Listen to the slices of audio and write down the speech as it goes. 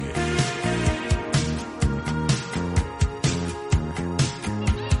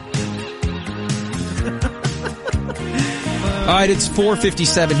All right, it's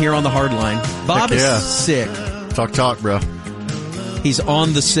 4:57 here on the Hardline. Bob is sick. Talk, bro. He's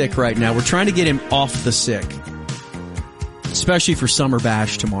on the sick right now. We're trying to get him off the sick, especially for Summer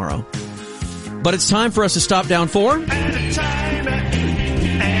Bash tomorrow. But it's time for us to stop down for...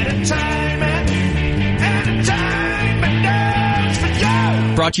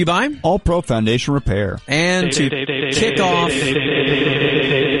 Brought to you by All Pro Foundation Repair. And to kick off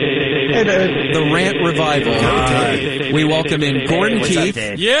the Rant Revival, we welcome in Gordon Keith.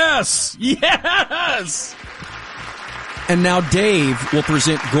 Yes! Yes! And now Dave will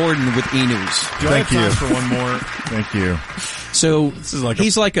present Gordon with E-News. Thank you. For one more. Thank you. So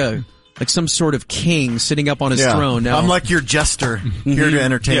he's like some sort of king sitting up on his throne. Now I'm like your jester here to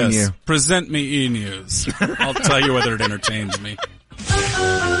entertain you. Present me E-News. I'll tell you whether it entertains me.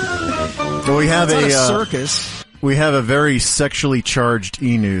 So we have a circus. We have a very sexually charged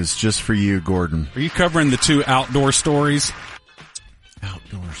E-News just for you, Gordon. Are you covering the two outdoor stories?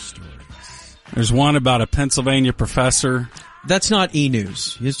 Outdoor stories. There's one about a Pennsylvania professor. That's not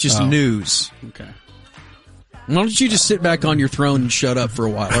E-News. It's just news. Okay. Why don't you just sit back on your throne and shut up for a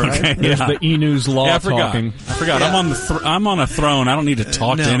while, all right? Okay, There's the E-News law talking. I forgot. Yeah. I'm on a throne. I don't need to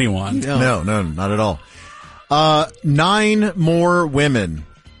talk to anyone. No, not at all. 9 more women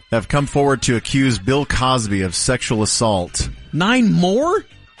have come forward to accuse Bill Cosby of sexual assault. 9 more?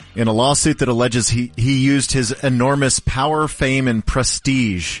 In a lawsuit that alleges he used his enormous power, fame, and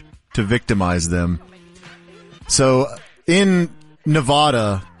prestige to victimize them. So, in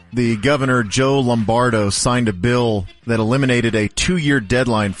Nevada, the governor, Joe Lombardo, signed a bill that eliminated a 2-year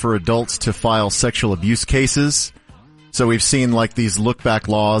deadline for adults to file sexual abuse cases. So we've seen like these look-back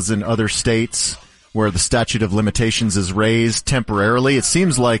laws in other states where the statute of limitations is raised temporarily. It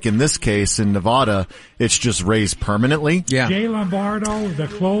seems like in this case, in Nevada, it's just raised permanently. Yeah. Jay Lombardo, the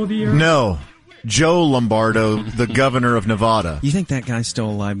clothier? No. Joe Lombardo, the governor of Nevada. You think that guy's still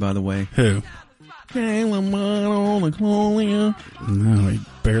alive, by the way? Who? Jay Lombardo, the clothier. No, he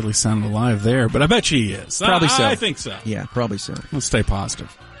barely sounded alive there, but I bet you he is. Probably so. I think so. Yeah, probably so. Let's stay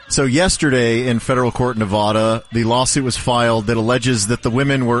positive. So yesterday in federal court in Nevada, the lawsuit was filed that alleges that the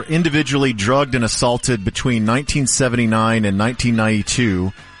women were individually drugged and assaulted between 1979 and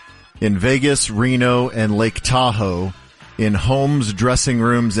 1992 in Vegas, Reno, and Lake Tahoe in homes, dressing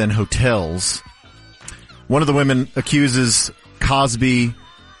rooms, and hotels. One of the women accuses Cosby,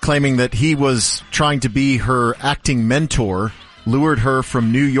 claiming that he was trying to be her acting mentor, lured her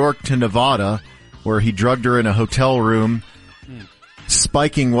from New York to Nevada, where he drugged her in a hotel room,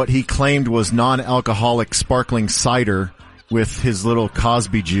 spiking what he claimed was non-alcoholic sparkling cider with his little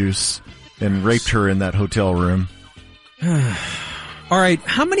Cosby juice, and raped her in that hotel room. All right,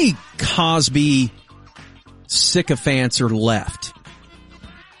 how many Cosby sycophants are left?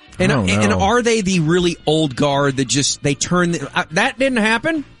 And are they the really old guard that just, they turn, that didn't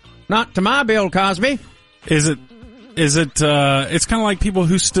happen? Not to my Bill Cosby. Is it, it's kind of like people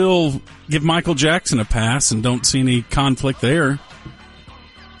who still give Michael Jackson a pass and don't see any conflict there.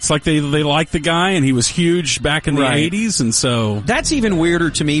 It's like they like the guy and he was huge back in the 80s, and so... That's even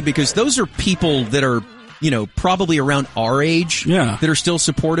weirder to me because those are people that are, probably around our age that are still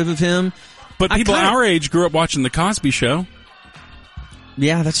supportive of him. But people our age grew up watching The Cosby Show.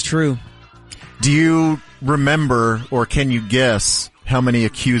 Yeah, that's true. Do you remember, or can you guess, how many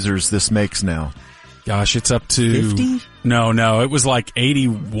accusers this makes now? Gosh, it's up to... 50? No, it was like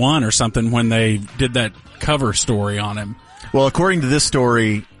 81 or something when they did that cover story on him. Well, according to this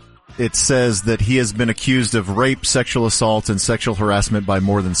story, it says that he has been accused of rape, sexual assault, and sexual harassment by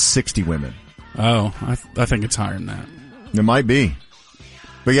more than 60 women. Oh, I think it's higher than that. It might be.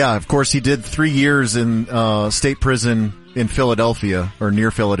 But yeah, of course, he did 3 years in state prison in Philadelphia, or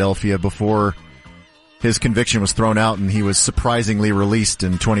near Philadelphia, before his conviction was thrown out, and he was surprisingly released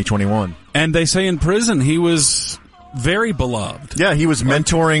in 2021. And they say in prison he was very beloved. Yeah, he was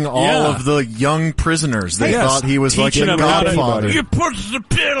mentoring all of the young prisoners. They thought he was like a godfather. You put the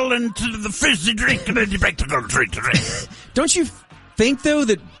pill into the fizzy drink and then you make the go drink. Don't you think, though,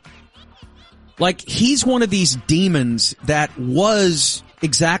 that, like, he's one of these demons that was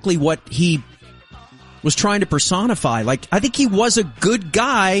exactly what he was trying to personify? Like, I think he was a good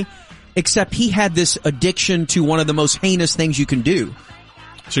guy, except he had this addiction to one of the most heinous things you can do.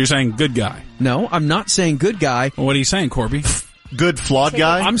 So you're saying good guy? No, I'm not saying good guy. Well, what are you saying, Corby? Good flawed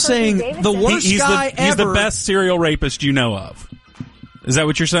guy? I'm saying the worst guy ever. He's the best serial rapist you know of. Is that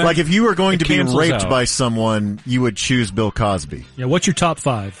what you're saying? Like, if you were going to be raped by someone, you would choose Bill Cosby. Yeah, what's your top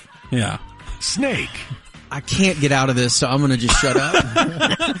 5? Yeah. Snake. I can't get out of this, so I'm going to just shut up.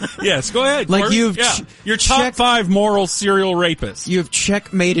 Yes, go ahead. Like, Corby. you've your top 5 moral serial rapists. You've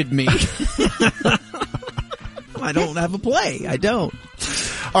checkmated me. I don't have a play. I don't.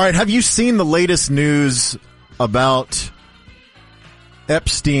 All right. Have you seen the latest news about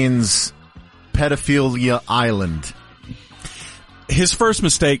Epstein's pedophilia island? His first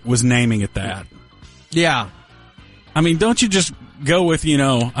mistake was naming it that. Yeah. I mean, don't you just go with, I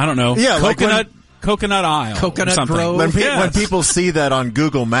don't know, Yeah, Coconut Isle. Coconut something. Grove. When people see that on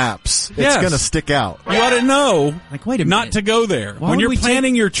Google Maps, it's Yes. going to stick out. You ought to know Like, wait a not minute. to go there. Why When would you're we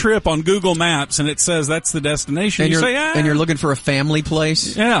planning your trip on Google Maps and it says that's the destination, And you you're, say, and you're looking for a family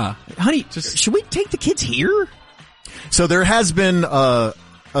place. yeah. Honey, should we take the kids here? So there has been a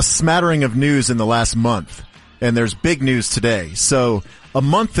smattering of news in the last month, and there's big news today. So a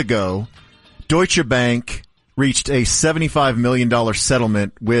month ago, Deutsche Bank reached a $75 million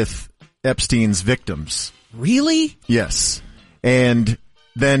settlement with Epstein's victims. Really? Yes. And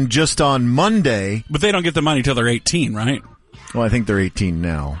then just on Monday, But they don't get the money till they're 18, right? well, I think they're 18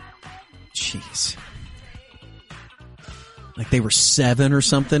 now. Jeez. Like they were 7 or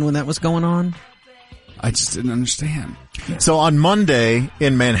something when that was going on? I just didn't understand. So on Monday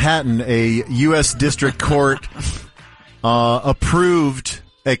in Manhattan, a U.S. District Court approved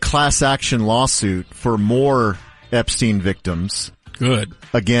a class action lawsuit for more Epstein victims Good.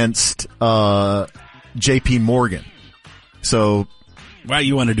 against J.P. Morgan. So Why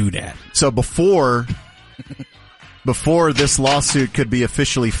you want to do that? before this lawsuit could be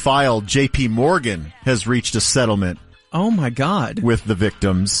officially filed, J.P. Morgan has reached a settlement Oh my God. with the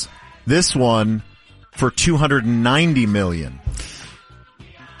victims. This one for $290 million.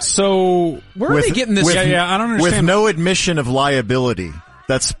 So, Where are they getting this? I don't understand. With no admission of liability.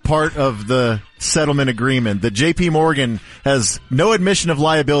 That's part of the settlement agreement. The J.P. Morgan has no admission of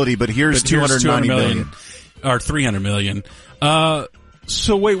liability, but here's $290 million. Or $300 million.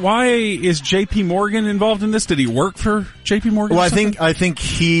 So wait, why is J.P. Morgan involved in this? Did he work for J.P. Morgan? Well, or something? I think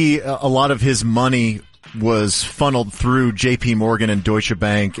a lot of his money was funneled through J.P. Morgan and Deutsche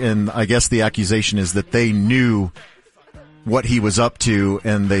Bank, and I guess the accusation is that they knew what he was up to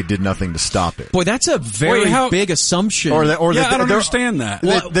and they did nothing to stop it. Boy, that's a very big assumption. Or I don't understand that.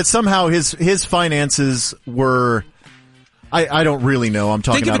 That somehow his finances were. I don't really know. I'm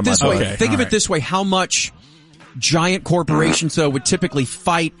talking Think of out it of my this butt. way. Think of it this way. How much giant corporations, though, would typically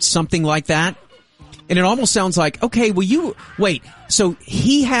fight something like that? And it almost sounds like, okay, well, wait, so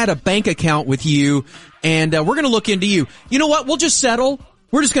he had a bank account with you, and we're going to look into you. You know what? We'll just settle.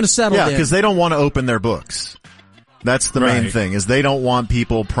 We're just going to settle. Yeah, because they don't want to open their books. That's the main Right. thing, is they don't want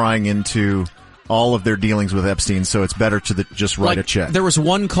people prying into all of their dealings with Epstein, so it's better to just write a check. There was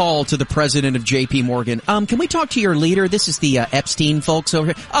one call to the president of J.P. Morgan. Can we talk to your leader? This is the Epstein folks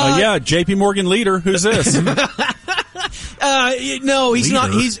over here. Yeah, J.P. Morgan leader. Who's this? No, he's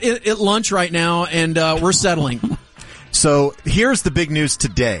not. He's at lunch right now, and we're settling. So here's the big news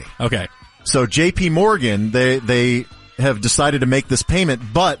today. Okay. So J.P. Morgan, they have decided to make this payment,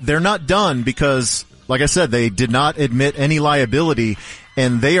 but they're not done because, like I said, they did not admit any liability,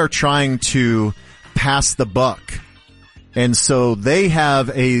 and they are trying to pass the buck. And so they have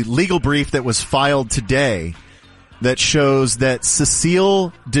a legal brief that was filed today that shows that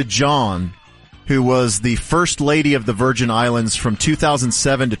Cecile DeJohn, who was the First Lady of the Virgin Islands from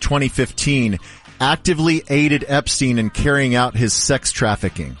 2007 to 2015, actively aided Epstein in carrying out his sex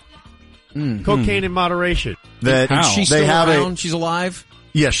trafficking. Cocaine in moderation. That How? She's they still have around. She's alive.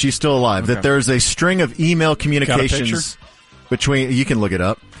 Yes, she's still alive. Okay. That there's a string of email picture? communications between, you can look it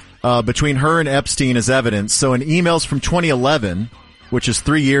up, between her and Epstein as evidence. So in emails from 2011, which is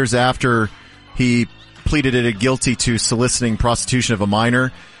 3 years after he pleaded guilty to soliciting prostitution of a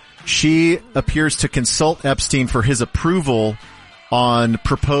minor, she appears to consult Epstein for his approval on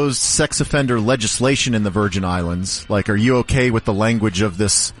proposed sex offender legislation in the Virgin Islands. Like, are you okay with the language of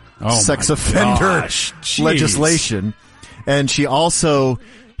this sex my offender gosh. Jeez. legislation? And she also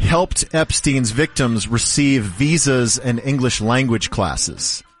helped Epstein's victims receive visas and English language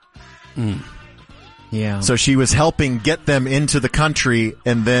classes. Yeah. So she was helping get them into the country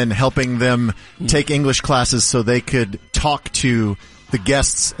and then helping them take English classes so they could talk to the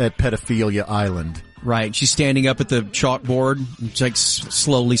guests at Pedophilia Island. Right. She's standing up at the chalkboard, it's like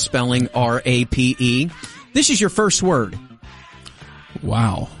slowly spelling R-A-P-E. This is your first word.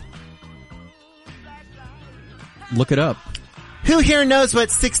 Wow. Look it up. Who here knows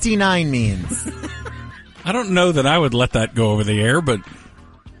what 69 means? I don't know that I would let that go over the air, but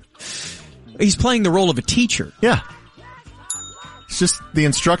He's playing the role of a teacher. Yeah. It's just the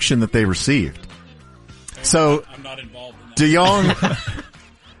instruction that they received. So, I'm not involved in that.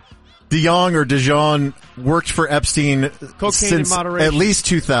 DeJohn worked for Epstein in since moderation. at least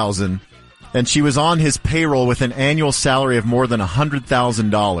 2000, and she was on his payroll with an annual salary of more than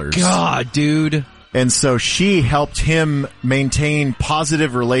 $100,000. God, dude. And so she helped him maintain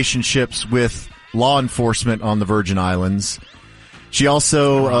positive relationships with law enforcement on the Virgin Islands. She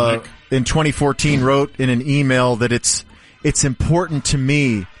also, in 2014, wrote in an email that it's important to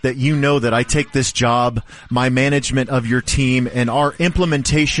me that you know that I take this job, my management of your team, and our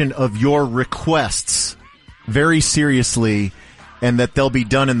implementation of your requests very seriously, and that they'll be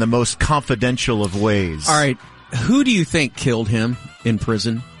done in the most confidential of ways. All right. Who do you think killed him in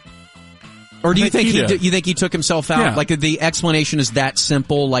prison? Or do you think he took himself out? Yeah. Like the explanation is that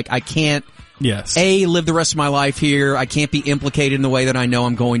simple. Like I can't live the rest of my life here. I can't be implicated in the way that I know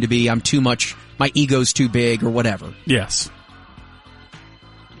I'm going to be. I'm too much. My ego's too big or whatever. Yes.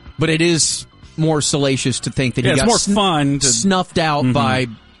 But it is more salacious to think that he got more fun snuffed out by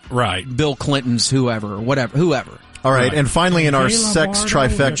Bill Clinton's whoever. All right. And finally in our sex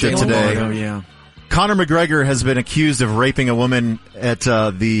trifecta today, Conor McGregor has been accused of raping a woman at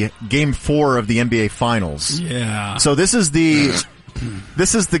the Game 4 of the NBA Finals. Yeah. So this is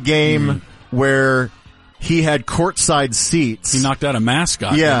the game where he had courtside seats. He knocked out a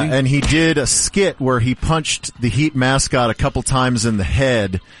mascot. Yeah, and he did a skit where he punched the Heat mascot a couple times in the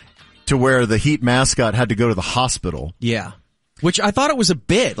head to where the Heat mascot had to go to the hospital. Yeah. Which I thought it was a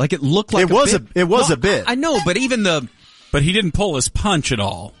bit. Like it looked like it was a bit. I know, but But he didn't pull his punch at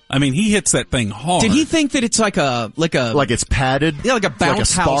all. I mean, he hits that thing hard. Did he think that it's like it's padded? Yeah, like a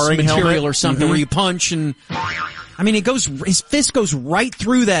bounce house material helmet or something where you punch and I mean his fist goes right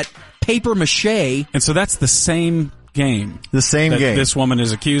through that paper mache. And so that's the same game. The same game. This woman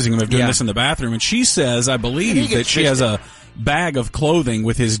is accusing him of doing this in the bathroom, and she says, I believe that she has a bag of clothing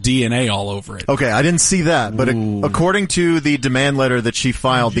with his DNA all over it. Okay, I didn't see that, but according to the demand letter that she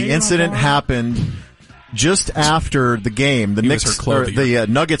filed, the incident happened just after the game. The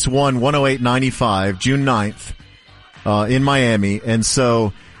Nuggets won 108-95, June 9th, in Miami. And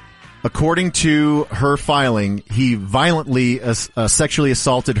so, according to her filing, he violently sexually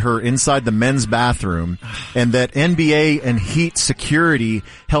assaulted her inside the men's bathroom, and that NBA and Heat security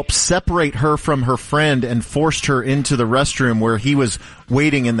helped separate her from her friend and forced her into the restroom where he was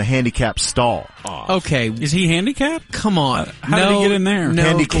waiting in the handicapped stall. Okay. Is he handicapped? Come on. How did he get in there? No,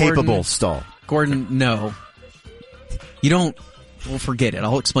 Handy-capable stall. Gordon, no. You don't... Well, forget it.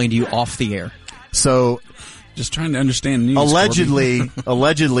 I'll explain to you off the air. So... Just trying to understand news.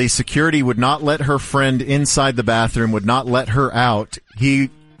 Allegedly, security would not let her friend inside the bathroom, would not let her out. He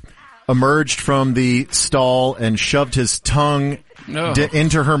emerged from the stall and shoved his tongue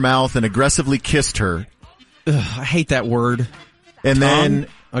into her mouth and aggressively kissed her. Ugh, I hate that word. And then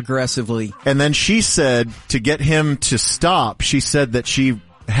aggressively. And then she said, to get him to stop, she said that she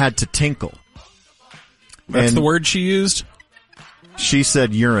had to tinkle. That's the word she used? She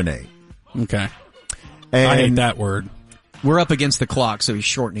said urinate. Okay. And I hate that word. We're up against the clock, so he's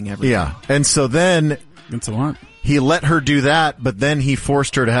shortening everything. Yeah. And so then It's a lot. He let her do that, but then he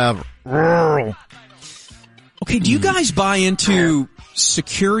forced her to have... Okay, do you guys buy into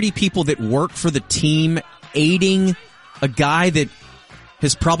security people that work for the team aiding a guy that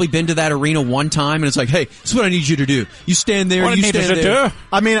has probably been to that arena one time and it's like, hey, this is what I need you to do. You stand there, you stand there.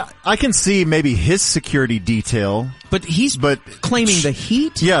 I mean, I can see maybe his security detail. But he's claiming the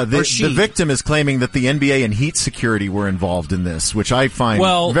Heat? Yeah, the victim is claiming that the NBA and Heat security were involved in this, which I find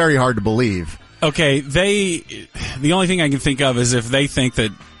very hard to believe. Okay, the only thing I can think of is if they think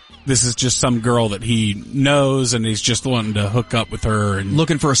that this is just some girl that he knows and he's just wanting to hook up with her and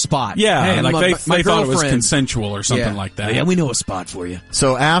looking for a spot. Yeah, hey, like they thought it was consensual or something like that. Yeah, we know a spot for you.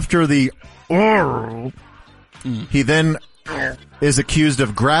 So after the he then is accused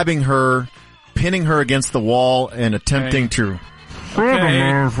of grabbing her, pinning her against the wall, and attempting to.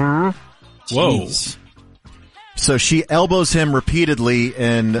 Whoa. So she elbows him repeatedly,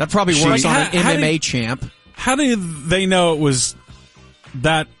 and that probably works on an MMA champ. How did they know it was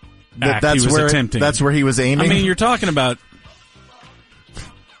that act he was attempting? That's where he was aiming? I mean, you're talking about,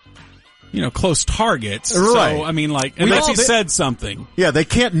 close targets. Right. So, I mean, unless he said something. Yeah, they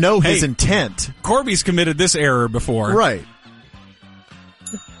can't know his intent. Corby's committed this error before. Right.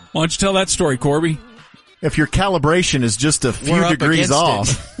 Why don't you tell that story, Corby? If your calibration is just a few degrees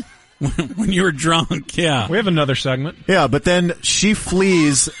off. When you were drunk, yeah. We have another segment. Yeah, but then she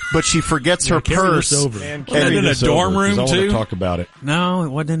flees, but she forgets her purse. And in a dorm room, too? I want to talk about it. No, it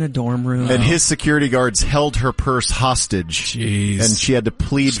wasn't in a dorm room. And his security guards held her purse hostage. Jeez. And she had to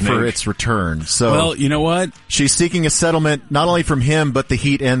plead for its return. So, well, you know what? She's seeking a settlement not only from him, but the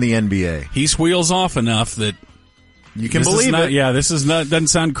Heat and the NBA. He squeals off enough that you can believe it. Yeah, doesn't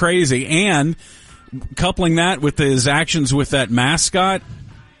sound crazy. And coupling that with his actions with that mascot,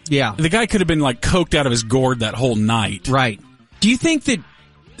 yeah, the guy could have been coked out of his gourd that whole night. Right. Do you think that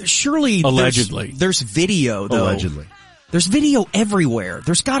surely Allegedly. there's video, though. Allegedly. There's video everywhere.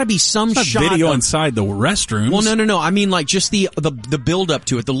 There's got to be some It's not shot video of, inside the restrooms. Well, no. I mean, like, just the build up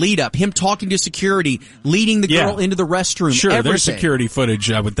to it, the lead up, him talking to security, leading the girl into the restroom. Sure, everything. there's security footage,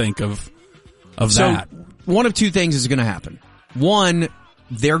 I would think, of So, that. one of two things is going to happen. One,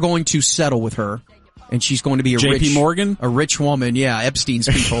 they're going to settle with her, and she's going to be JP Morgan? a rich woman. Yeah, Epstein's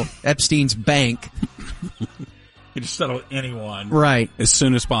people, Epstein's bank. You just settle anyone. Right. As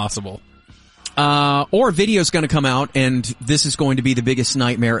soon as possible. Or a video's going to come out, and this is going to be the biggest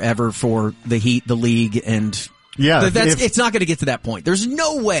nightmare ever for the Heat, the league, and Yeah, it's not going to get to that point. There's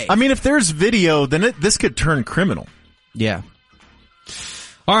no way. I mean, if there's video, then this could turn criminal. Yeah.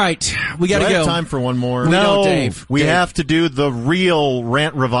 All right, we got to Do I go. have time for one more? We no, don't, Dave. we Dave. have to do the real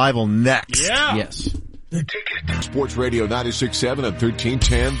Rant revival next. Yeah. Yes. Sports Radio 96.7 and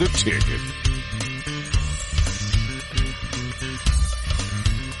 1310 The Ticket.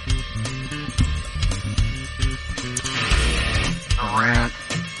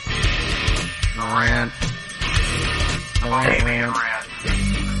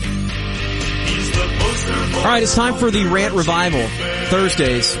 All right, it's time for the Rant Revival.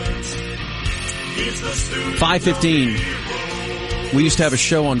 Thursdays, 5:15. We used to have a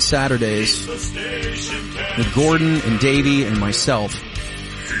show on Saturdays with Gordon and Davey and myself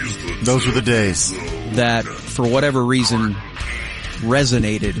Those were the days. that, for whatever reason,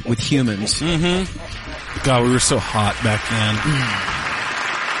 resonated with humans. God, we were so hot back then.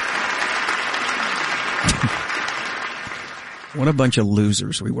 What a bunch of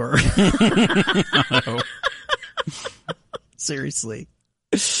losers we were. Seriously.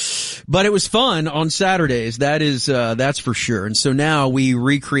 But it was fun on Saturdays. That's for sure. And so now we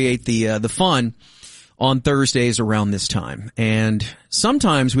recreate the fun on Thursdays around this time. And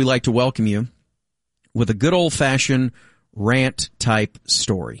sometimes we like to welcome you with a good old fashioned rant type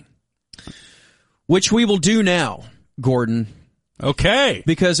story, which we will do now, Gordon. Okay.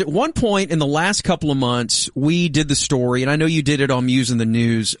 Because at one point in the last couple of months, we did the story, and I know you did it on Muse in the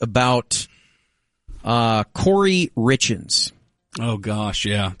News, about Kouri Richins. Oh, gosh,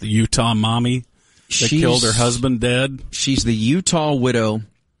 yeah. The Utah mommy that killed her husband dead. She's the Utah widow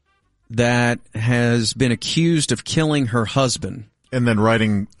that has been accused of killing her husband. And then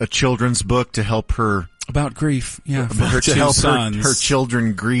writing a children's book to help her About grief, yeah. For her to two help sons. her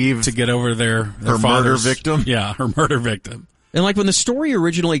children grieve to get over their her murder father's- victim. Yeah, her murder victim. And like when the story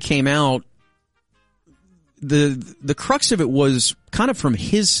originally came out, the crux of it was kind of from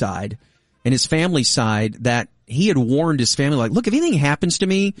his side and his family's side that he had warned his family, like, look, if anything happens to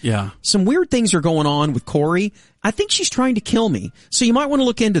me, some weird things are going on with Kouri. I think she's trying to kill me. So you might want to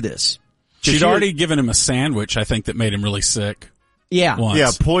look into this. She'd already given him a sandwich, I think, that made him really sick. Yeah. Once.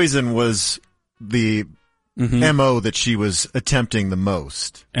 Yeah, poison was the MO that she was attempting the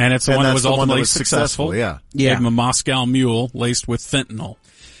most. And it's the one that was that's the one that ultimately was successful. Yeah. Yeah. Gave him a Moscow Mule laced with fentanyl.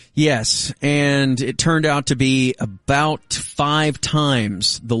 Yes. And it turned out to be about 5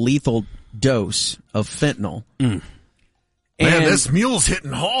 times the lethal dose of fentanyl. Man, this mule's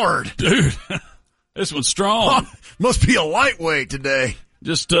hitting hard. Dude, this one's strong. Must be a lightweight today.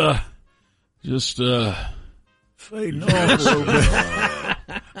 Just Fading off a little bit.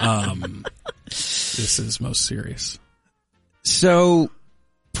 this is most serious. So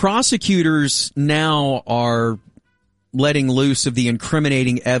prosecutors now are letting loose of the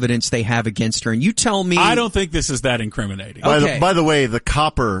incriminating evidence they have against her. And you tell me... I don't think this is that incriminating. Okay. By the way, the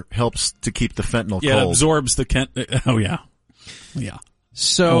copper helps to keep the fentanyl Yeah, it cold. absorbs the oh, yeah. Yeah. I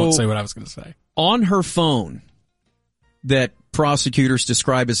So won't say what I was going to say. on her phone that prosecutors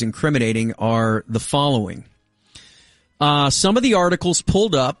describe as incriminating are the following. Some of the articles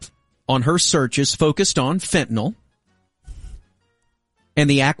pulled up on her searches focused on fentanyl and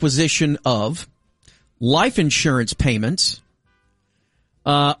the acquisition of life insurance payments,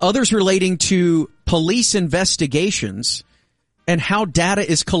 others relating to police investigations and how data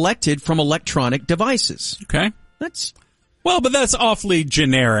is collected from electronic devices. Okay. But that's awfully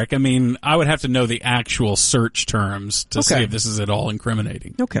generic. I mean, I would have to know the actual search terms to see if this is at all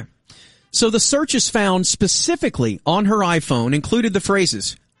incriminating. Okay. So the searches found specifically on her iPhone included the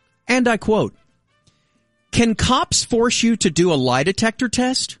phrases, and I quote, "Can cops force you to do a lie detector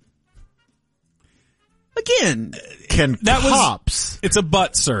test?" Again, It's a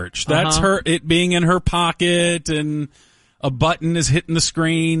butt search. That's it being in her pocket and a button is hitting the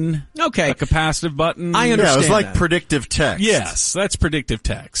screen. Okay. A capacitive button. I understand. Yeah, it was like that. predictive text. Yes, that's predictive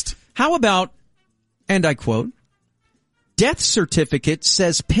text. How about, and I quote, "Death certificate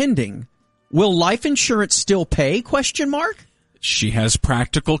says pending. Will life insurance still pay? Question mark." She has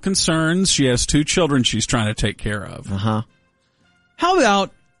practical concerns. She has 2 children she's trying to take care of. How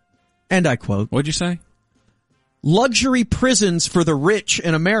about and I quote, What'd you say? luxury prisons for the rich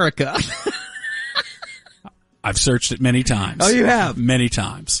in America. I've searched it many times. Oh, you have? Many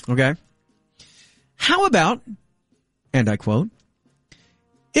times. Okay. How about, and I quote,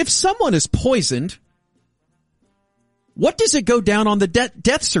 if someone is poisoned, what does it go down on the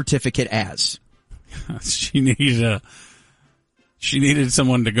death certificate as? She needed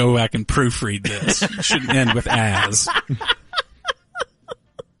someone to go back and proofread this. It shouldn't end with as.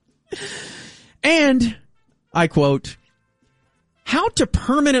 And I quote, how to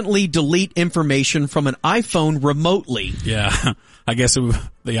permanently delete information from an iPhone remotely. Yeah, I guess the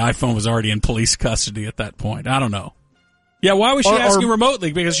iPhone was already in police custody at that point. I don't know. Yeah, why was she asking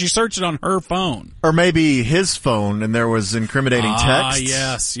remotely? Because she searched it on her phone. Or maybe his phone and there was incriminating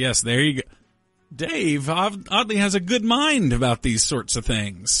text. Yes, there you go. Dave oddly has a good mind about these sorts of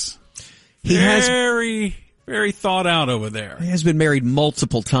things. He has very thought out over there. He has been married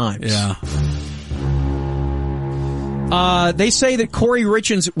multiple times. Yeah. They say that Kouri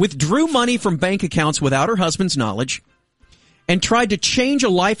Richins withdrew money from bank accounts without her husband's knowledge and tried to change a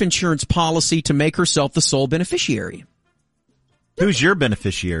life insurance policy to make herself the sole beneficiary. Who's your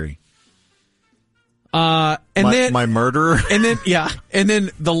beneficiary? My murderer? And then,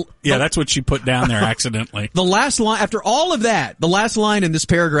 that's what she put down there accidentally. The last line, after all of that, the last line in this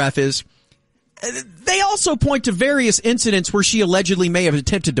paragraph is, they also point to various incidents where she allegedly may have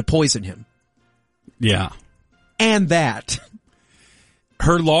attempted to poison him. Yeah. And that.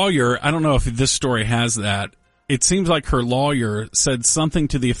 Her lawyer, I don't know if this story has that. It seems like her lawyer said something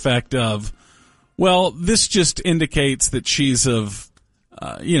to the effect of, well, this just indicates that she's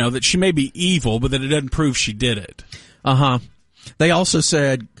that she may be evil, but that it doesn't prove she did it. Uh-huh. They also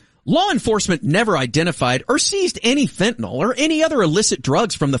said, law enforcement never identified or seized any fentanyl or any other illicit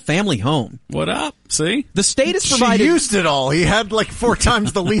drugs from the family home. What up? See? The state has provided... She used it all. He had like 4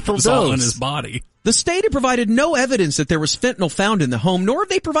 times the lethal dose. All in his body. The state had provided no evidence that there was fentanyl found in the home, nor have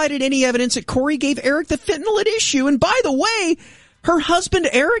they provided any evidence that Kouri gave Eric the fentanyl at issue. And by the way, her husband,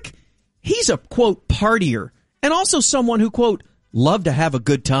 Eric, he's a, quote, partier, and also someone who, quote, loved to have a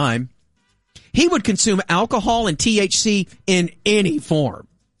good time. He would consume alcohol and THC in any form.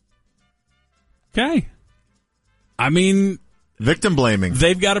 Okay. I mean... Victim blaming.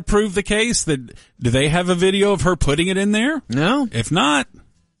 They've got to prove the case. Do they have a video of her putting it in there? No. If not...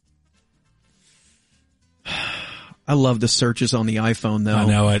 I love the searches on the iPhone, though. I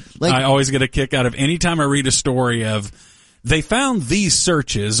know it. I always get a kick out of any time I read a story of... They found these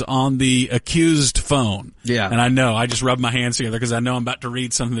searches on the accused phone. Yeah. And I just rub my hands together because I know I'm about to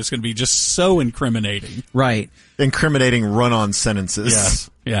read something that's going to be just so incriminating. Right. Incriminating run-on sentences. Yes.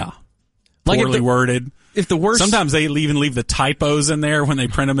 Yeah. Like Poorly worded. If the worst... Sometimes they even leave the typos in there when they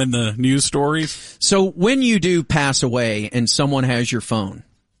print them in the news stories. So when you do pass away and someone has your phone,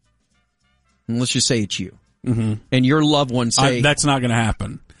 and let's just say it's you, and your loved one say... That's not going to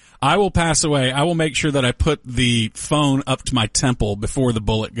happen. I will pass away. I will make sure that I put the phone up to my temple before the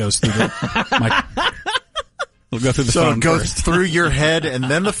bullet goes through it'll go through the phone. So it goes first. through your head and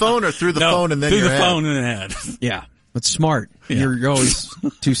then the phone, or through the phone and then your head? Through the phone and the head. Yeah. That's smart. Yeah. You're always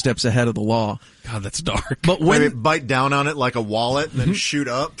 2 steps ahead of the law. God, that's dark. But Maybe bite down on it like a wallet and then shoot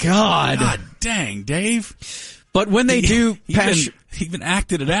up. God dang, Dave. But when they do pass... He even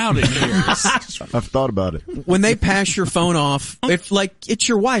acted it out in here. I've thought about it. When they pass your phone off, if it's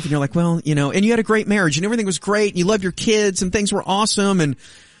your wife and you're like, well, and you had a great marriage and everything was great and you loved your kids and things were awesome,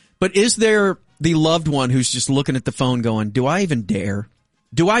 but is there the loved one who's just looking at the phone going, do I even dare?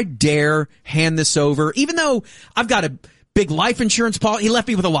 Do I dare hand this over? Even though I've got a big life insurance policy, he left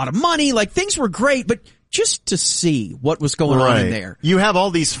me with a lot of money, things were great, but just to see what was going on in there. You have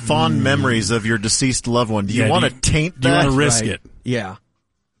all these fond memories of your deceased loved one. Do you want to taint that? Do you want to risk it? Yeah.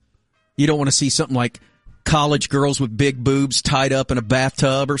 You don't want to see something like college girls with big boobs tied up in a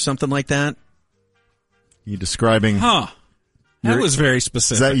bathtub or something like that? You describing... Huh. That was very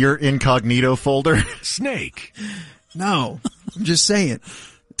specific. Is that your incognito folder? Snake. No. I'm just saying.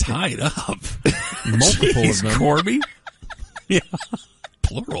 Tied up. Multiple of them. Corby? Yeah.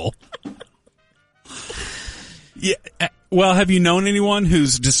 Plural. Yeah. Well, have you known anyone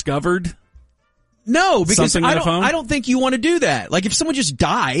who's discovered? No, because something in the phone? I don't think you want to do that. Like if someone just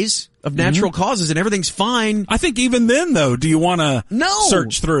dies of natural causes and everything's fine. I think even then, though, do you want to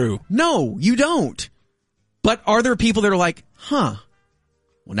search through? No, you don't. But are there people that are like, well,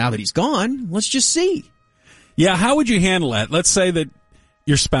 now that he's gone, let's just see. Yeah, how would you handle that? Let's say that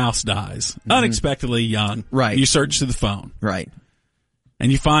your spouse dies unexpectedly young. Right. You search through the phone. Right.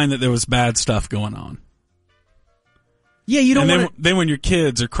 And you find that there was bad stuff going on. Yeah, you don't want to... Then when your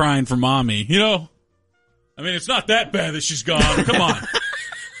kids are crying for mommy, it's not that bad that she's gone. Come on.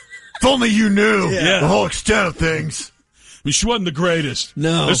 If only you knew Yeah. the whole extent of things. I mean, she wasn't the greatest.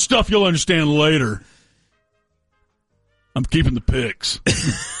 No. There's stuff you'll understand later. I'm keeping the pics.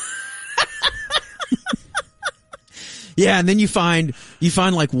 Yeah, and then you find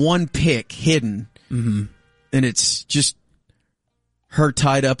like one pic hidden, and it's just her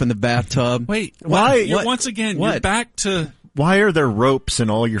tied up in the bathtub. Wait, Why- You're, what- once again, what? you're back to... Why are there ropes in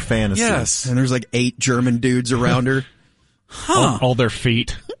all your fantasies? Yes. And there's like 8 German dudes around her. Huh. All their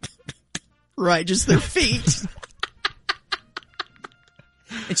feet. Right, just their feet.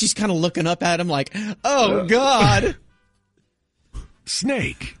 And she's kind of looking up at him like, oh, God.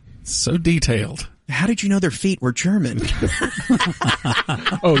 Snake. So detailed. How did you know their feet were German?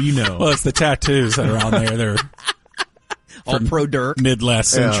 Oh, you know. Well, it's the tattoos that are on there. They're All pro Dirk.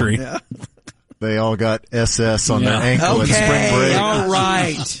 mid-last century. Yeah. They all got SS on their Yeah. ankle at spring Okay, break. all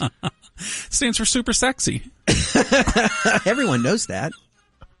right. Stands for super sexy. Everyone knows that.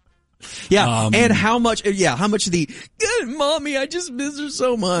 Yeah, and how much of the, "Good, Mommy, I just miss her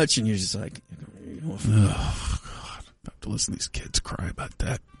so much," and you're just like, About to listen to these kids cry about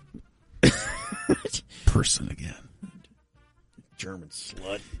that person again. German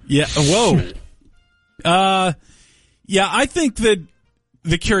slut. Yeah. Whoa. Yeah, I think that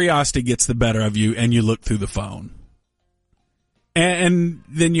the curiosity gets the better of you and you look through the phone. And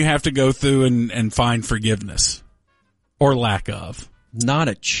then you have to go through and find forgiveness. Or lack of. Not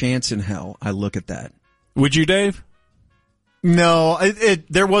a chance in hell I look at that. Would you, Dave? No,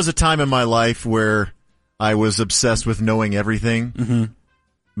 there was a time in my life where I was obsessed with knowing everything. Mm-hmm.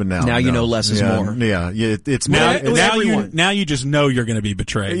 But now you know less is more. Yeah, it's Now, more. now you just know you're going to be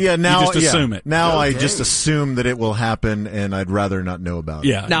betrayed. Yeah, now you just assume it. Now I just assume that it will happen, and I'd rather not know about it.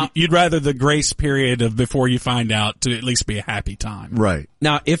 Yeah. Now- You'd rather the grace period of before you find out to at least be a happy time. Right.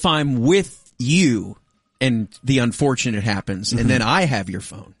 Now, if I'm with you and the unfortunate happens, and then I have your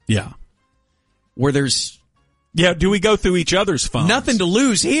phone, Yeah. where there's Yeah. Do we go through each other's phones? nothing to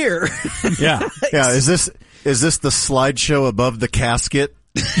lose here. Yeah. Yeah. Is this the slideshow above the casket?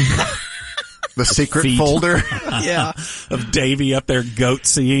 The secret Feet. folder? Yeah. Of Davey up there goat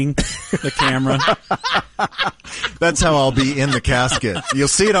seeing the camera. That's how I'll be in the casket. You'll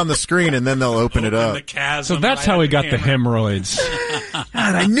see it on the screen, and then they'll open it up. The chasm So that's right how at he got the camera. hemorrhoids. God,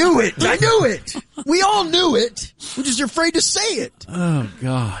 I knew it. I knew it. We all knew it. We're just afraid to say it. Oh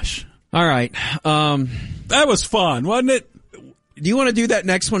gosh. All right. That was fun, wasn't it? Do you want to do that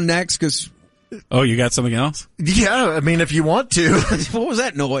next one next? Because Oh, you got something else? Yeah, I mean, if you want to. what was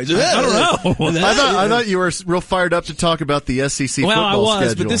that noise? I don't know. I thought you were real fired up to talk about the SEC Well, football I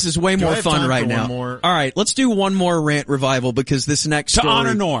was, schedule. but this is way Do I more have fun time right for now. one more? All right, let's do one more rant revival because this next To story,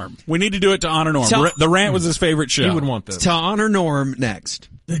 honor Norm. We need to do it to honor Norm. To- The Rant was his favorite show. He would want this. to honor Norm next.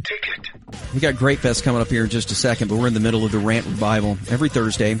 We got Great Fest coming up here in just a second, but we're in the middle of the rant revival every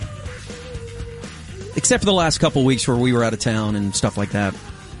Thursday, except for the last couple weeks where we were out of town and stuff like that.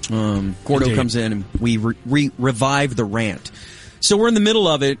 Gordo Indeed. comes in and we revive the rant. So we're in the middle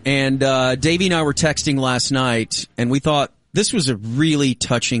of it, and Davey and I were texting last night, and we thought this was a really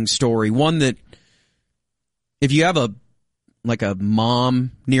touching story. One that, if you have a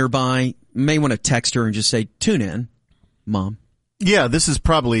mom nearby, you may want to text her and just say, "Tune in, Mom." Yeah, this is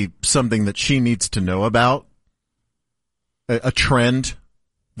probably something that she needs to know about. A trend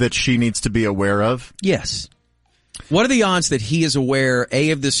that she needs to be aware of. Yes. What are the odds that he is aware,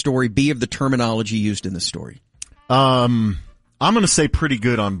 A, of this story, B, of the terminology used in this story? I'm going to say pretty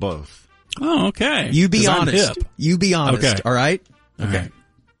good on both. Oh, okay. You be 'Cause I'm honest. hip. You be honest. Okay. All right? Okay.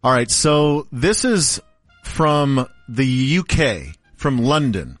 All right, so this is from the UK, from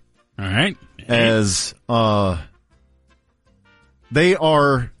London, All right. as they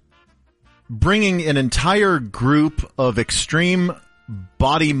are bringing an entire group of extreme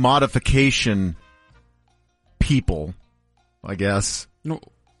body modification people, I guess.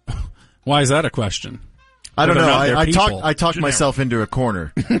 Why is that a question? I don't They're know. not their I people. talked myself into a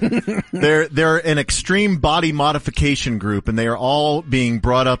corner. They're an extreme body modification group, and they are all being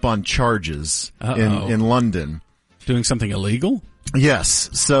brought up on charges in London. Doing something illegal? Yes.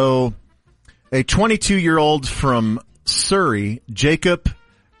 So, a 22-year-old from Surrey, Jacob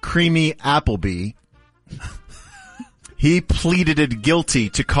Creamy Appleby, he pleaded guilty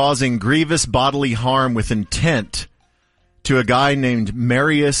to causing grievous bodily harm with intent to a guy named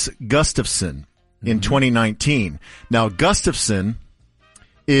Marius Gustafson in 2019. Now, Gustafson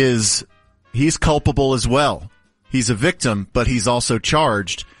he's culpable as well. He's a victim, but he's also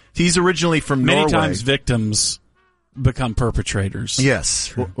charged. He's originally from Many Norway. times victims become perpetrators.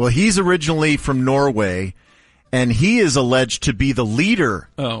 Yes. Well, he's originally from Norway, and he is alleged to be the leader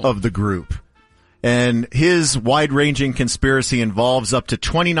of the group. And his wide-ranging conspiracy involves up to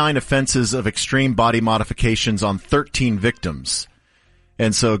 29 offenses of extreme body modifications on 13 victims.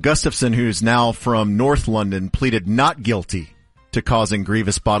 And so Gustafson, who's now from North London, pleaded not guilty to causing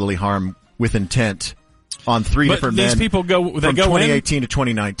grievous bodily harm with intent on three different men. These people from 2018 to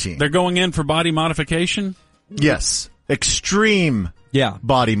 2019. They're going in for body modification? Yes. Extreme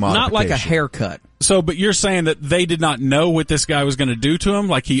body modification. Not like a haircut. So, but you're saying that they did not know what this guy was going to do to him?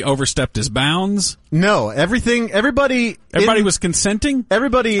 Like he overstepped his bounds? No. Everybody was consenting?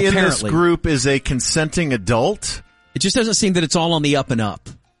 Everybody in this group is a consenting adult. It just doesn't seem that it's all on the up and up.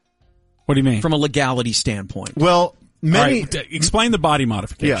 What do you mean? From a legality standpoint. Well, explain the body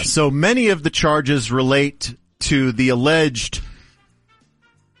modification. Yeah, so many of the charges relate to the alleged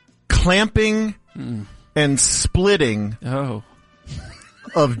clamping and splitting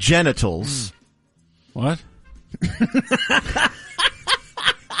of genitals. What?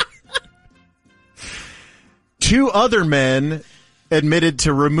 Two other men admitted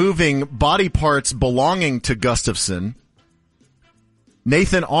to removing body parts belonging to Gustafson.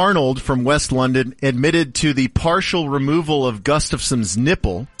 Nathan Arnold from West London admitted to the partial removal of Gustafson's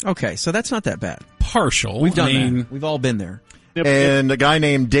nipple. Okay, so that's not that bad. Partial? We've done that. We've all been there. And a guy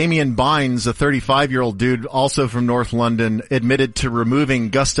named Damian Bynes, a 35-year-old dude, also from North London, admitted to removing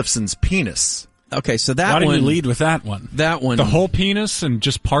Gustafson's penis. Okay, so that Why one... Why didn't you lead with that one? That one... The whole penis and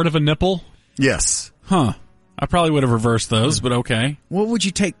just part of a nipple? Yes. Huh. I probably would have reversed those, but okay. What would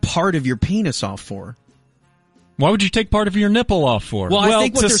you take part of your penis off for? Why would you take part of your nipple off for? Well, I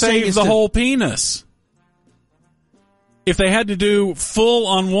think what to they're saying save is the whole penis. If they had to do full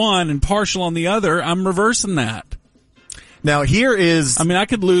on one and partial on the other, I'm reversing that. Now, here is... I mean, I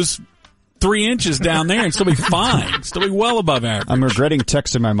could lose 3 inches down there and still be fine. Still be well above average. I'm regretting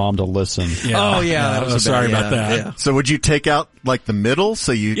texting my mom to listen. Yeah. Oh, yeah. That was sorry about that. Yeah. So would you take out, like, the middle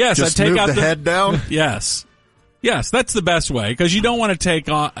so you just I'd take move out the head down? Yes. Yes, that's the best way, because you don't want to take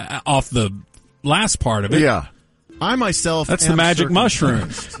off the last part of it. Yeah. I myself That's the magic mushroom.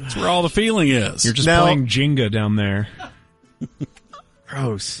 That's where all the feeling is. You're just playing Jenga down there.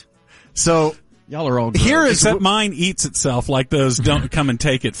 Gross. So... Y'all are all gross. Here is Except mine eats itself like those don't come and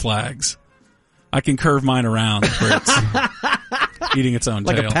take it flags. I can curve mine around where it's eating its own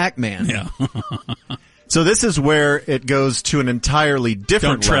like tail. Like a Pac-Man. Yeah. So this is where it goes to an entirely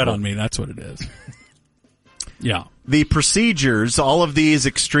different Don't tread level. on me. That's what it is. Yeah. The procedures, all of these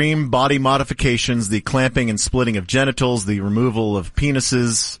extreme body modifications, the clamping and splitting of genitals, the removal of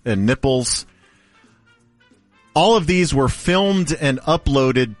penises and nipples, all of these were filmed and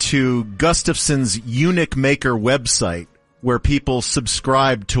uploaded to Gustafson's Eunuch Maker website, where people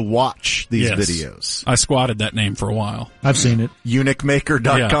subscribe to watch these videos. I squatted that name for a while. I've seen it.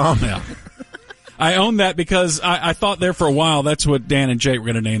 EunuchMaker.com. Yeah. I own that because I thought there for a while that's what Dan and Jake were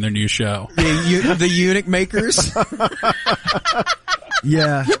going to name their new show. The Eunuch Makers?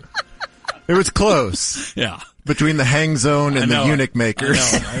 Yeah. It was close. Yeah. Between the Hang Zone and the Eunuch Makers.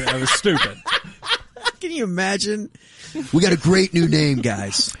 I was stupid. Can you imagine? We got a great new name,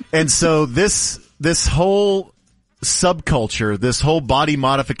 guys. And so this whole subculture, this whole body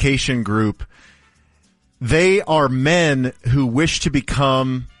modification group, they are men who wish to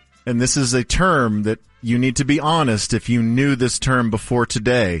become, and this is a term that you need to be honest if you knew this term before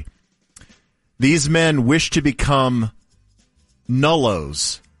today. These men wish to become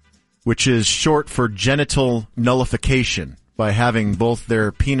nullos, which is short for genital nullification, by having both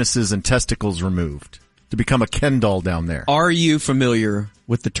their penises and testicles removed. To become a Ken doll down there. Are you familiar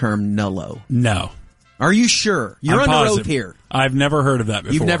with the term nullo? No. Are you sure? You're I'm under positive. oath here. I've never heard of that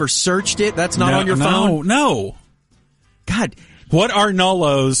before. You've never searched it? That's not on your phone? No. God. What are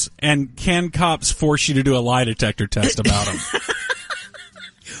nullos, and can cops force you to do a lie detector test about them?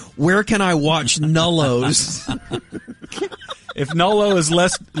 Where can I watch nullos? If nullo is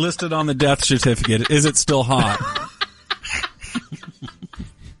listed on the death certificate, is it still hot?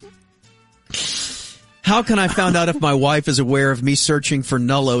 How can I find out if my wife is aware of me searching for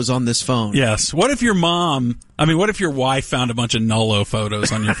nullos on this phone? Yes. What if your wife found a bunch of nullo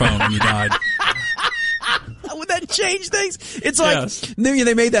photos on your phone when you died? Would that change things? It's like,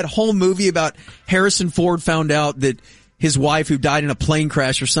 they made that whole movie about Harrison Ford found out that his wife, who died in a plane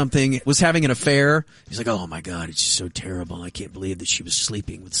crash or something, was having an affair. He's like, oh my God, it's just so terrible. I can't believe that she was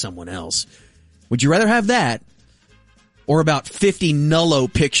sleeping with someone else. Would you rather have that or about 50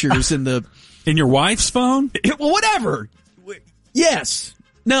 nullo pictures in the... In your wife's phone? Well, whatever. Yes.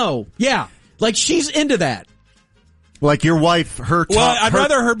 No. Yeah. Like, she's into that. Like your wife, her top... Well, I'd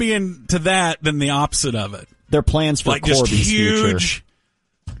rather her be into that than the opposite of it. Their plans for like just Corby's huge, future.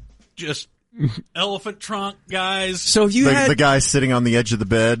 just elephant trunk guys. So if you had The guy sitting on the edge of the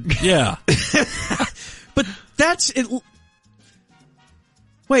bed. Yeah. but that's it.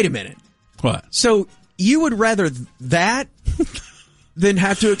 Wait a minute. What? So you would rather that than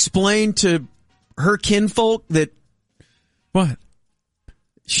have to explain to her kinfolk that What?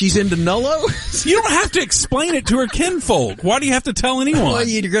 she's into Nullo? You don't have to explain it to her kinfolk. Why do you have to tell anyone? Well,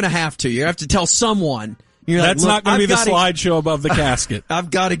 you're going to have to. You have to tell someone. You're like, That's "Look, not going to be the I've gotta- slideshow above the casket. I've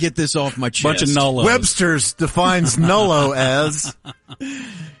got to get this off my chest. Bunch of nullos. Webster's defines Nullo as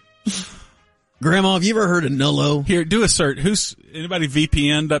Grandma, have you ever heard of Nullo? Here, do a search. Who's anybody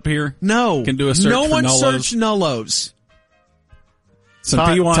VPN'd up here? No. Can do a search No for one Nullos. searched Nullos. Some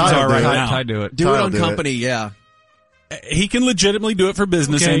Ty- P1s Ty are will right do it. now. I do it. Do Ty'll it on do it. company, yeah. He can legitimately do it for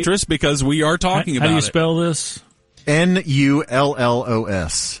business Okay. interests because we are talking How about do you it. spell this?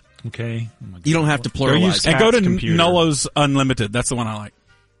 Nullos. Okay. You don't have to pluralize. And go to Cat's computer. Nullos Unlimited. That's the one I like.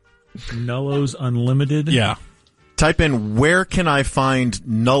 Nullos Unlimited? Yeah. Type in where can I find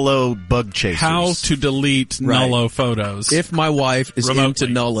Nullo bug chasers? How to delete Right. Nullo photos. If my wife is Remotely. into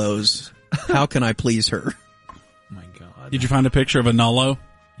Nullos, how can I please her? Oh my God. Did you find a picture of a Nullo?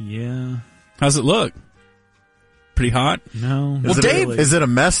 Yeah. How's it look? Pretty hot? No. Is, Well, it, Dave- is it a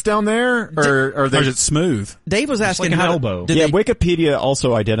mess down there, or are Or they? is it smooth? Dave was asking like an how elbow. did Yeah, they- Wikipedia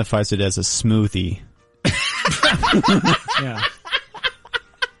also identifies it as a smoothie. Yeah.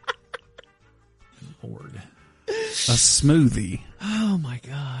 Lord. A smoothie. Oh my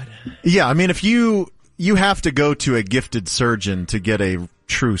God. Yeah, I mean, if you have to go to a gifted surgeon to get a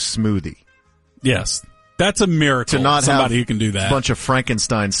true smoothie, Yes. That's a miracle. to not Somebody have who can do a that. bunch of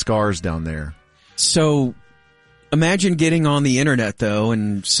Frankenstein scars down there. So imagine getting on the internet though,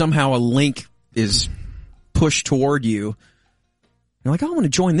 and somehow a link is pushed toward you. You're like, oh, I want to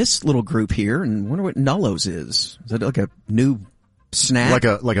join this little group here, and wonder what Nullos is. Is that like a new snack? Like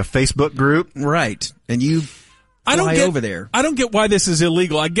a Facebook group. Right. And you fly over there. I don't get why this is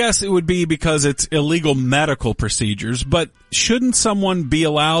illegal. I guess it would be because it's illegal medical procedures, but shouldn't someone be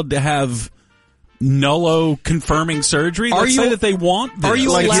allowed to have Nullo confirming surgery? Are Let's you- say that they want this. are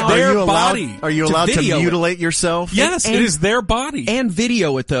you Like, it's allowed- their are you allowed? body. Are you to allowed to video it? mutilate yourself? Yes, And- it is their body. And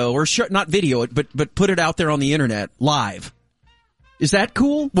video it though, or not video it, but put it out there on the internet live. Is that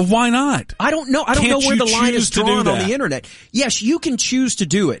cool? Well, why not? I don't know. I don't Can't know where you the line choose is to do drawn on that? the internet. Yes, you can choose to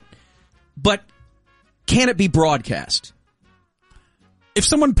do it, but can it be broadcast? If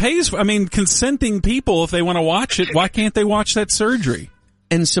someone pays, consenting people, if they want to watch it, why can't they watch that surgery?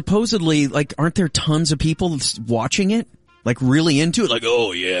 And supposedly, like, aren't there tons of people that's watching it? Like, really into it? Like,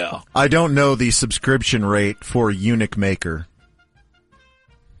 oh yeah. I don't know the subscription rate for Eunuch Maker.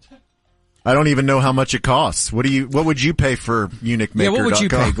 I don't even know how much it costs. What would you pay for eunuchmaker.com? Yeah, what would you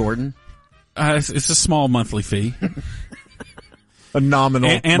pay, Gordon? It's a small monthly fee. A nominal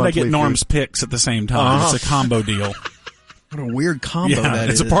And I monthly get fee. Norm's picks at the same time. Uh-huh. It's a combo deal. What a weird combo that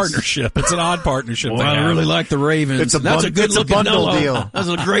It's is. a partnership. It's an odd partnership. Well, they I have. really like the Ravens. It's a That's bun- a good it's a looking bundle Nullo. deal. That's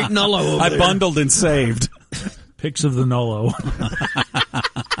a great Nullo over I there. bundled and saved. Pics of the Nullo.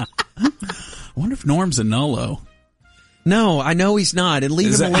 I wonder if Norm's a Nullo. No, I know he's not. And leave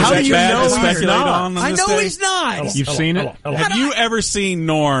Is him that, alone. is How that do you bad know to he's speculate not? on I this know day? he's not. You've seen it? Have you ever seen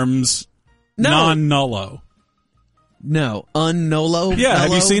Norm's No. non-Nullo? No, un-Nullo. Yeah, have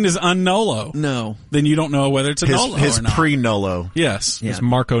you Nullo? seen his un-Nullo? No. Then you don't know whether it's a Nullo his or not. pre-Nullo? Yes. Yeah. It's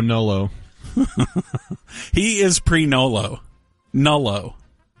Marco Nullo. He is pre-Nullo. Nullo.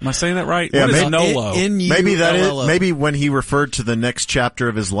 Am I saying that right? Yeah, What is maybe- Nullo? Maybe that is N-U-L-L-O. maybe when he referred to the next chapter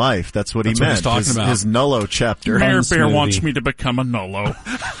of his life, that's what That's he what meant. he's talking his, about. his Nullo chapter. Mayor Bear wants me to become a Nullo.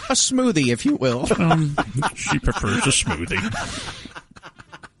 a smoothie, if you will. She prefers a smoothie.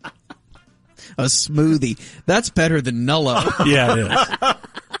 A smoothie. That's better than Nullo. Yeah, it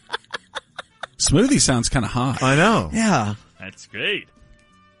is. Smoothie sounds kind of hot. I know. Yeah. That's great.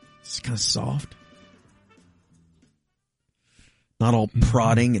 It's kind of soft. Not all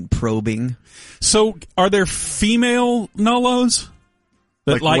prodding and probing. So, are there female Nullos?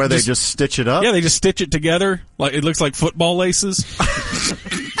 That Like where they just stitch it up? Yeah, they just stitch it together. Like it looks like football laces.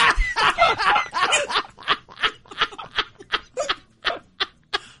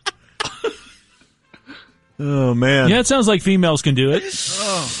 Oh, man. Yeah, it sounds like females can do it.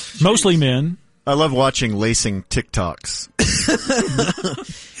 Mostly men. I love watching lacing TikToks.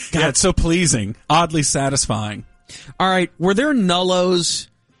 Yeah, it's so pleasing. Oddly satisfying. All right. Were there Nullos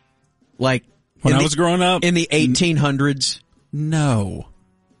like When in I the- was growing up, in the 1800s? no.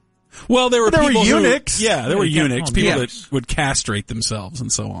 Well, there were There were people eunuchs. there were Yeah, eunuchs, oh, people eunuchs. that would castrate themselves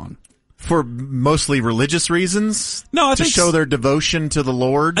and so on. For mostly religious reasons? No, I to think show their devotion to the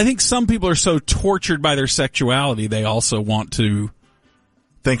Lord? I think some people are so tortured by their sexuality, they also want to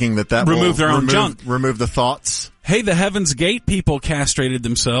thinking that Remove will their own junk. remove the thoughts. Hey, the Heaven's Gate people castrated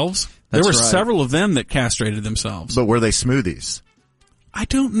themselves. There That's were right. several of them that castrated themselves. But were they smoothies? I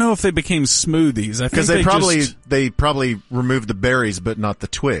don't know if they became smoothies. I think Because they probably removed the berries, but not the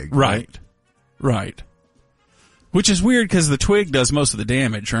twig. Right. Which is weird because the twig does most of the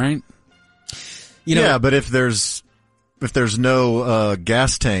damage, right? Yeah, but if there's no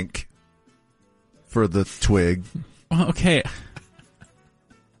gas tank for the twig, Well, okay.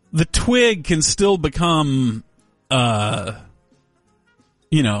 The twig can still become, a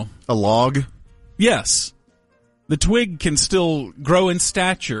log. Yes. The twig can still grow in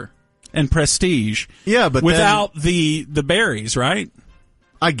stature and prestige. Yeah, but without the berries, right?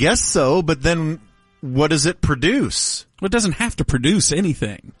 I guess so, but then what does it produce? Well, it doesn't have to produce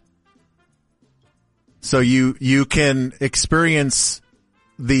anything. So you can experience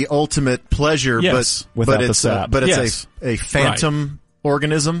the ultimate pleasure, Yes. but Without the it's sap. but it's Yes. a phantom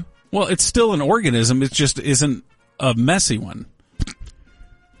organism. Well, it's still an organism. It just isn't a messy one.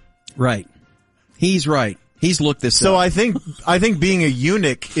 Right. He's right. He's looked this So up. I think being a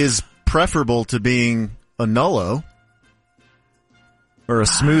eunuch is preferable to being a nullo or a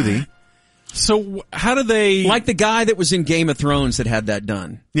smoothie. So how do they... Like the guy that was in Game of Thrones that had that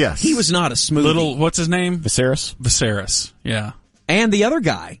done. Yes. He was not a smoothie. what's his name? Viserys? Yeah. And the other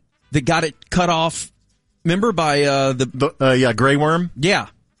guy that got it cut off, remember, by Grey Worm. Yeah.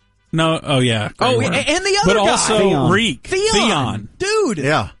 No, oh yeah. Grey Worm. And the other but guy. also Theon. Reek. Theon. Dude.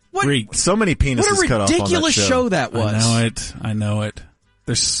 Yeah. What, Reek. So many penises what a cut off on that ridiculous show that was. I know it.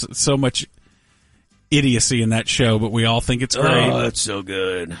 There's so much idiocy in that show, but we all think it's great. Oh, it's so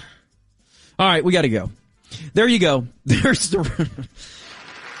good. All right, we got to go. There you go. There's the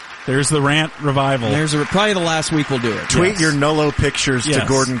Rant revival. probably the last week we'll do it. Tweet Yes. your nullo pictures to Yes.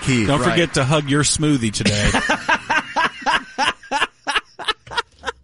 Gordon Keith. Don't Right. forget to hug your smoothie today.